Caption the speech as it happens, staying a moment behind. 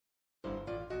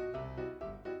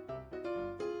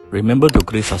Remember to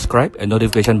click subscribe and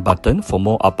notification button for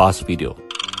more Appa's video.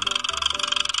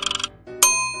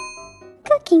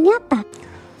 Cooking Appa.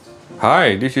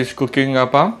 Hi, this is Cooking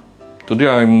Appa. Today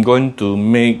I'm going to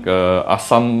make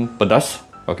Asam pedas,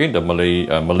 okay, the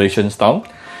Malaysian style.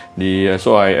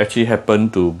 So I actually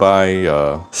happened to buy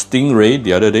stingray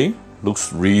the other day.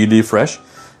 Looks really fresh,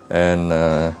 and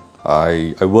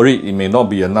I worried it may not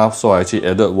be enough, so I actually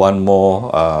added one more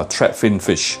threadfin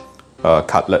fish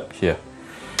cutlet here.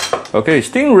 Okay,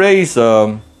 stingrays,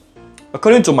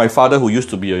 according to my father, who used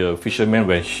to be a fisherman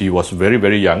when he was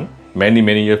very young, many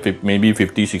years, maybe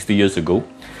 50, 60 years ago,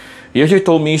 he actually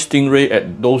told me stingray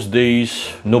at those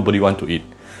days nobody want to eat.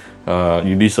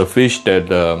 It is a fish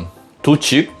that too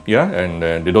cheap, yeah,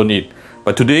 and they don't eat.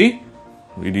 But today,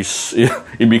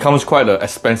 it becomes quite an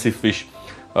expensive fish.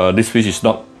 This fish is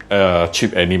not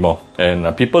cheap anymore,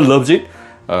 and people loves it.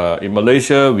 In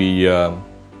Malaysia, we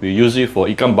use it for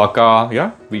ikan bakar,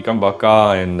 yeah, ikan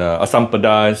bakar and asam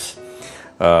pedas.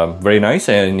 Very nice,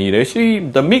 and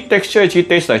the meat texture actually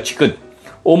tastes like chicken,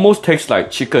 almost tastes like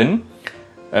chicken,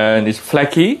 and it's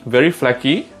flaky, very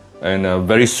flaky, and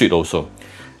very sweet also.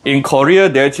 In Korea,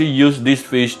 they actually use this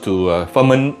fish to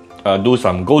ferment,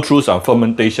 go through some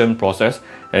fermentation process,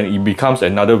 and it becomes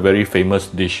another very famous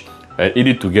dish. And eat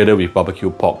it together with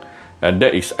barbecue pork, and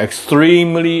that is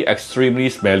extremely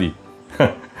smelly.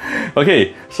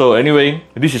 Okay, so anyway,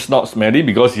 this is not smelly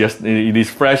because yes, it is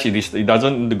fresh. It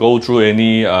doesn't go through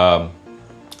any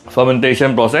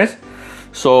fermentation process.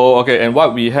 So okay, and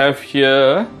what we have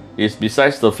here is,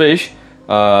 besides the fish,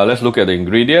 let's look at the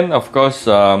ingredient. Of course,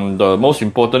 the most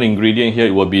important ingredient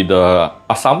here will be the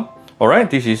asam. All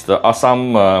right, this is the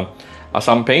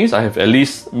asam paste. I have at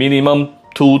least minimum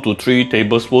 2 to 3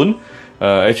 tablespoons.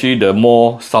 Actually, the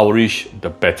more sourish, the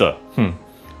better.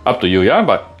 Up to you, yeah.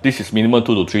 But this is minimum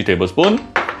 2 to 3 tablespoons,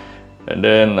 and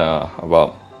then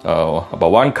about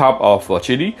 1 cup of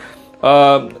chili.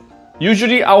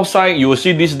 Usually outside you will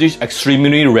see this dish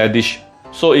extremely reddish.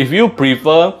 So if you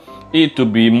prefer it to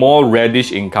be more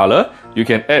reddish in color, you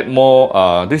can add more.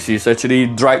 This is actually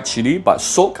dried chili, but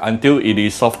soak until it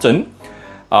is softened.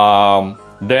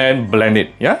 Then blend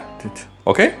it, yeah.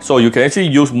 Okay, so you can actually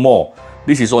use more.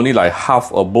 This is only like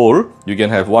half a bowl. You can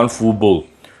have 1 full bowl,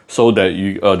 so that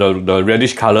the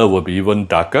reddish color will be even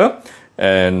darker,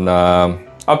 and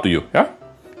up to you, yeah.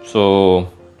 So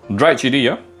dried chili,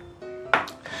 yeah.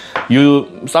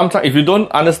 Sometimes if you don't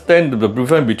understand the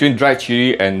difference between dried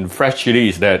chili and fresh chili,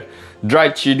 is that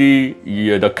dried chili,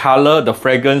 the color, the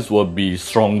fragrance will be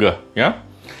stronger, yeah.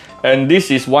 And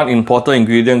this is one important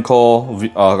ingredient called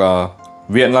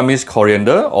Vietnamese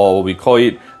coriander, or we call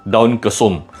it daun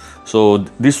kesum. So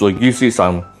this will give it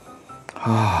some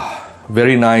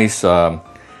very nice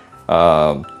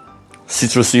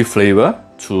citrusy flavor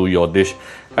to your dish.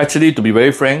 Actually, to be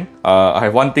very frank, I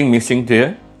have one thing missing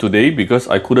here today because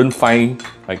I couldn't buy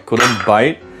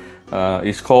it.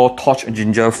 It's called torch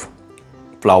ginger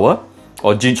flower,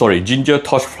 or ginger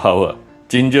torch flower.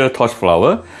 Ginger torch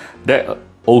flower. That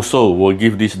also will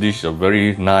give this dish a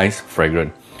very nice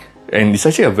fragrance. And it's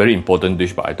actually a very important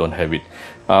dish, but I don't have it.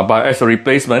 But as a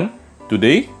replacement,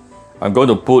 today, I'm going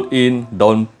to put in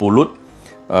daun pulut,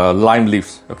 lime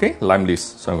leaves, okay? Lime leaves.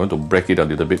 So I'm going to break it a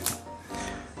little bit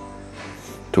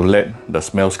to let the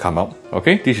smells come out,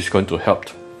 okay? This is going to help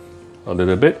a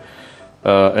little bit.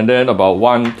 And then about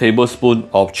 1 tablespoon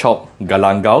of chopped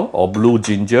galangao, or blue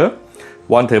ginger,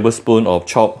 1 tablespoon of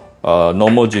chopped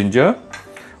normal ginger,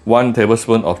 1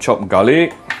 tablespoon of chopped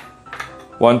garlic,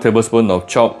 1 tablespoon of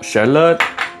chopped shallot.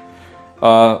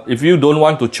 If you don't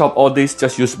want to chop all this,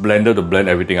 just use blender to blend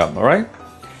everything up, all right?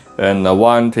 And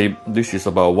this is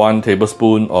about 1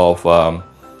 tablespoon of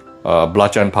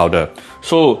belacan powder.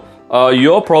 So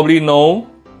you all probably know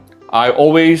I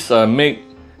always make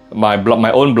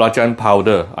my own belacan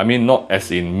powder. I mean, not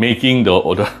as in making the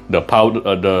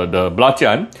powder, the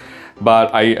belacan,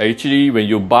 but I actually, when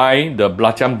you buy the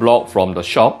belacan block from the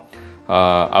shop,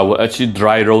 I will actually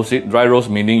dry roast it. Dry roast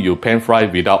meaning you pan fry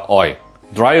without oil.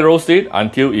 Dry roast it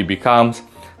until it becomes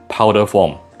powder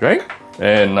form, right?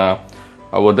 And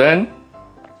I will then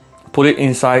put it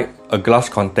inside a glass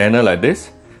container like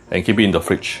this and keep it in the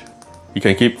fridge. You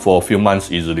can keep for a few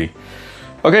months easily.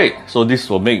 Okay, so this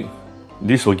will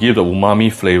give the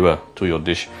umami flavor to your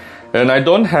dish. And I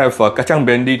don't have kacang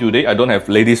bendi today. I don't have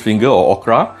lady's finger or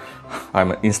okra.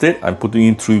 Instead, I'm putting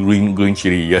in 3 green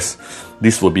chili. Yes,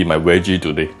 this will be my veggie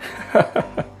today.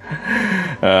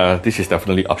 This is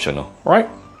definitely optional, right?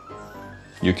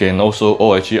 You can also,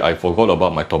 oh actually I forgot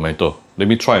about my tomato. Let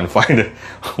me try and find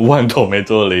 1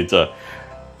 tomato later.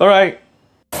 Alright.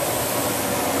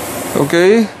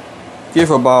 Okay, Give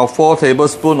about 4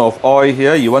 tablespoons of oil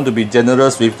here. You want to be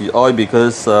generous with the oil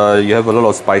because you have a lot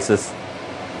of spices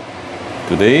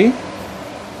today.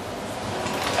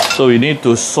 So we need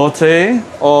to saute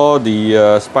all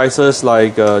the spices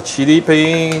like chili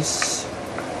paste.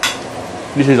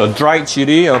 This is a dried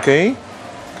chili, okay?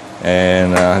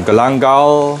 And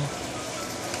galangal,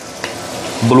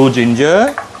 blue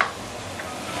ginger,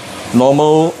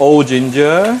 normal old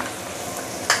ginger,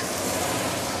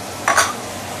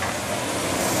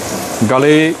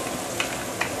 garlic,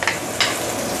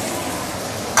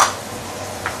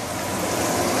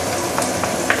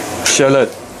 shallot.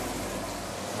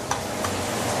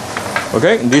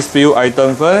 Okay, these few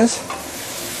items first.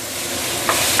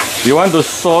 You want to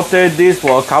saute this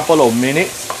for a couple of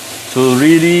minutes to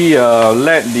really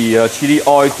let the chili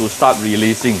oil to start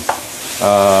releasing.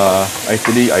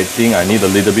 Actually, I think I need a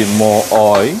little bit more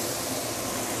oil.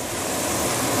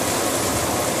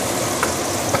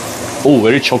 Oh,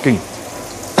 very choking.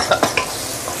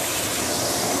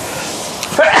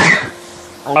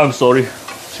 I'm sorry.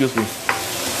 Excuse me.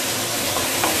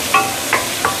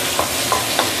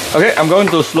 Okay, I'm going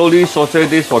to slowly saute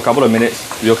this for a couple of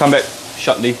minutes. We'll come back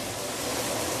shortly.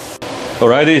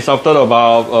 Alright, it's after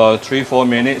about 3-4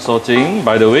 minutes sauteing.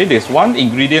 By the way, there's one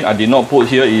ingredient I did not put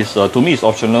here. Is to me it's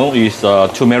optional. Is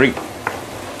turmeric.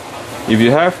 If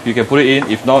you have, you can put it in.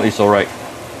 If not, it's alright.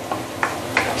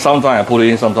 Sometimes I put it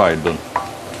in, sometimes I don't.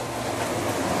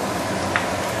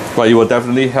 But it will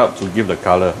definitely help to give the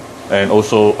color and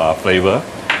also flavor.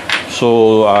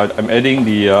 So I'm adding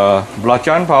the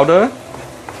belacan powder.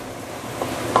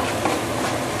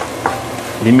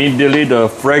 Immediately the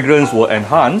fragrance will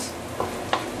enhance.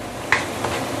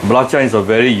 Belacan is a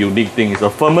very unique thing. It's a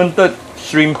fermented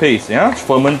shrimp paste. Yeah,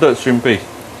 fermented shrimp paste.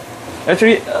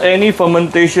 Actually, any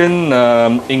fermentation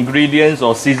ingredients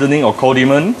or seasoning or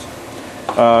condiments,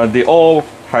 they all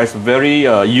has very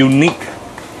unique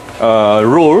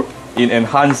role in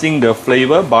enhancing the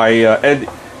flavor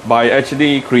by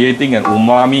actually creating an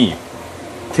umami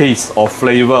taste or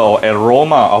flavor or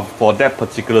aroma for that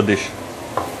particular dish.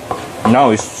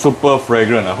 Now it's super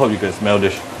fragrant. I hope you can smell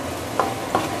this.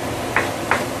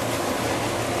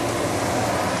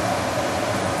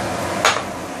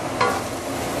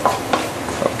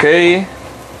 Okay.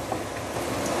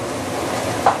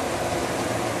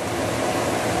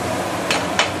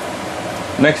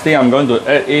 Next thing, I'm going to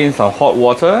add in some hot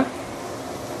water.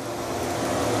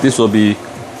 This will be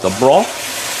the broth.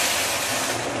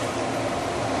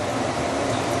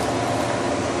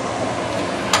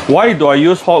 Why do I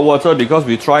use hot water? Because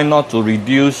we try not to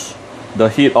reduce the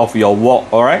heat of your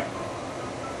wok, alright?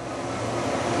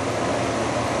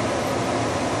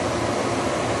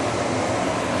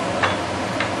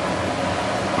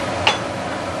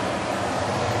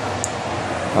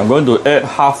 I'm going to add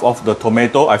half of the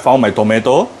tomato. I found my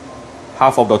tomato.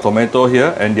 Half of the tomato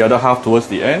here and the other half towards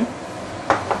the end.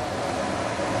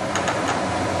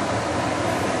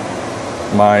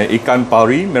 My ikan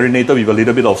pari marinated with a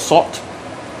little bit of salt.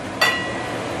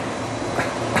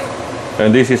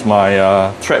 And this is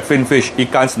my trap fin fish,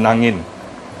 ikan nangin.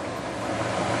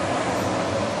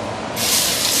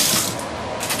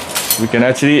 We can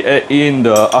actually add in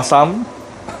the asam.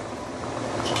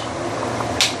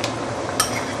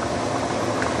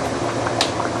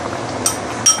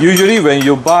 Usually when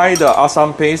you buy the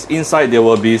asam paste, inside there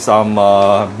will be some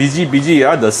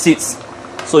biji, the seeds.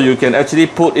 So you can actually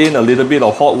put in a little bit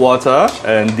of hot water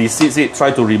and the seeds, try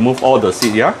to remove all the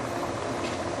seeds, yeah?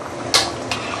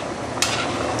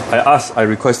 I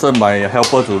requested my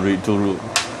helper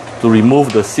to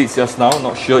remove the seeds just now.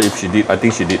 Not sure if she did. I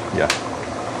think she did, yeah.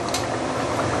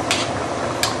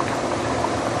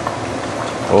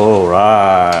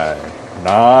 Alright.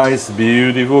 Nice,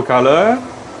 beautiful color.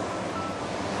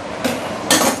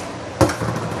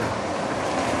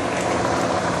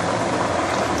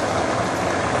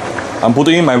 I'm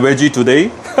putting in my veggie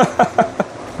today.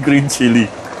 Green chili.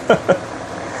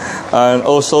 And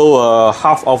also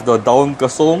half of the daun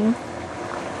kesum,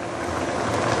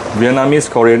 Vietnamese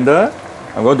coriander.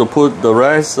 I'm going to put the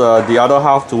rest, the other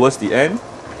half towards the end.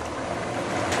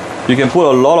 You can put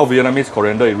a lot of Vietnamese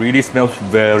coriander. It really smells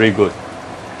very good.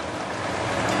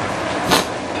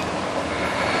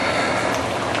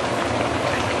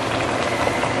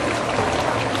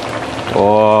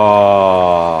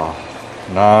 Oh,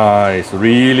 nice,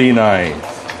 really nice.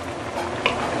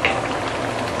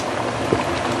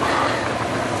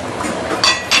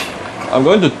 I'm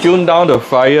going to tune down the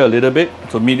fire a little bit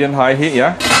to medium high heat,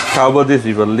 yeah. Cover this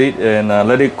with a lid and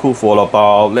let it cook for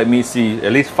about, let me see,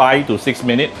 at least 5 to 6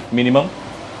 minutes minimum.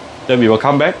 Then we will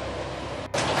come back.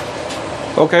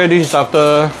 Okay, this is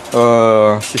after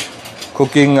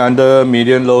cooking under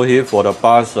medium low heat for the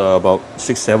past about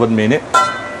 6-7 minutes.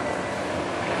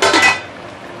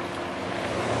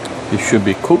 It should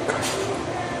be cooked.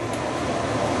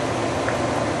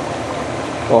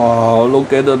 Wow,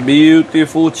 look at the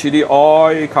beautiful chili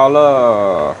oil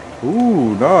color.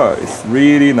 Ooh, nice,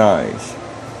 really nice.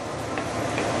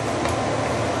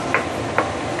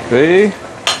 Okay,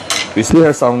 we still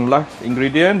have some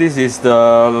ingredient. This is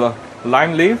the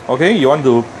lime leaf. Okay, you want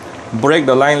to break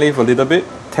the lime leaf a little bit,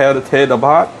 tear it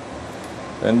apart,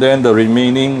 and then the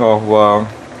remaining of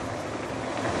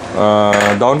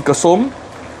daun kesum,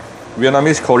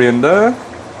 Vietnamese coriander,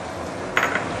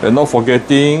 and not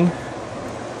forgetting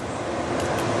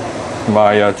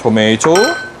my tomato.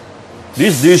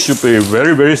 This dish should be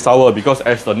very sour because,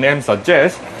 as the name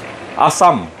suggests,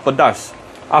 Asam pedas.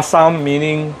 Asam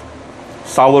meaning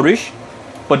sourish,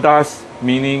 pedas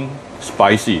meaning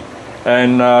spicy.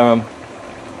 And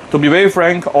to be very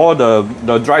frank, all the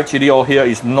dried chili oil here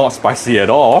is not spicy at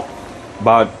all,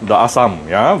 but the Asam,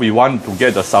 yeah, we want to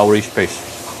get the sourish taste.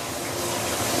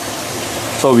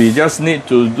 So we just need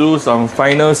to do some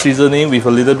final seasoning with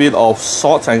a little bit of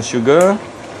salt and sugar.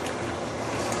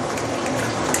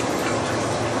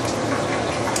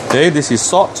 Okay, this is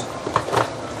salt.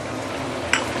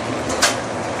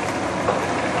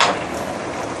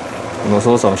 And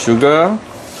also some sugar.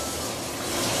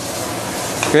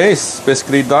 Okay, it's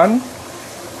basically done.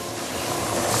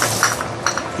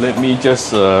 Let me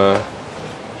just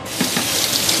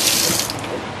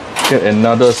get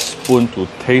another spoon to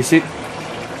taste it.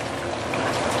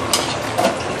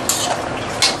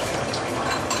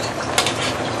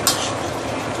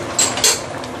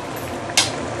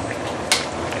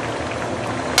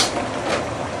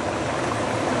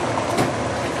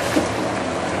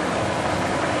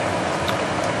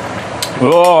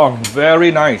 Oh,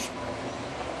 very nice.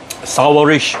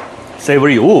 Sourish,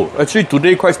 savory. Oh, actually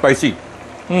today quite spicy.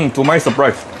 To my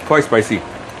surprise, quite spicy.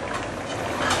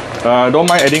 Don't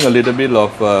mind adding a little bit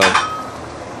of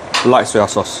light soy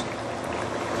sauce.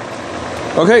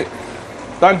 Okay,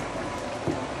 done.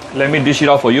 Let me dish it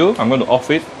out for you. I'm going to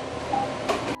off it.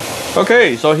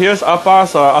 Okay, so here's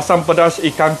Apa's Asam pedas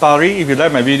ikan pari. If you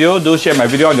like my video, do share my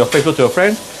video on your Facebook to your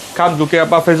friends. Come to Cooking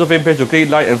Apa Facebook fan page to click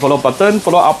like and follow button.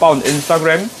 Follow Apa on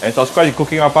Instagram and subscribe to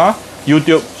Cooking Apa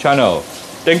YouTube channel.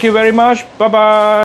 Thank you very much. Bye bye.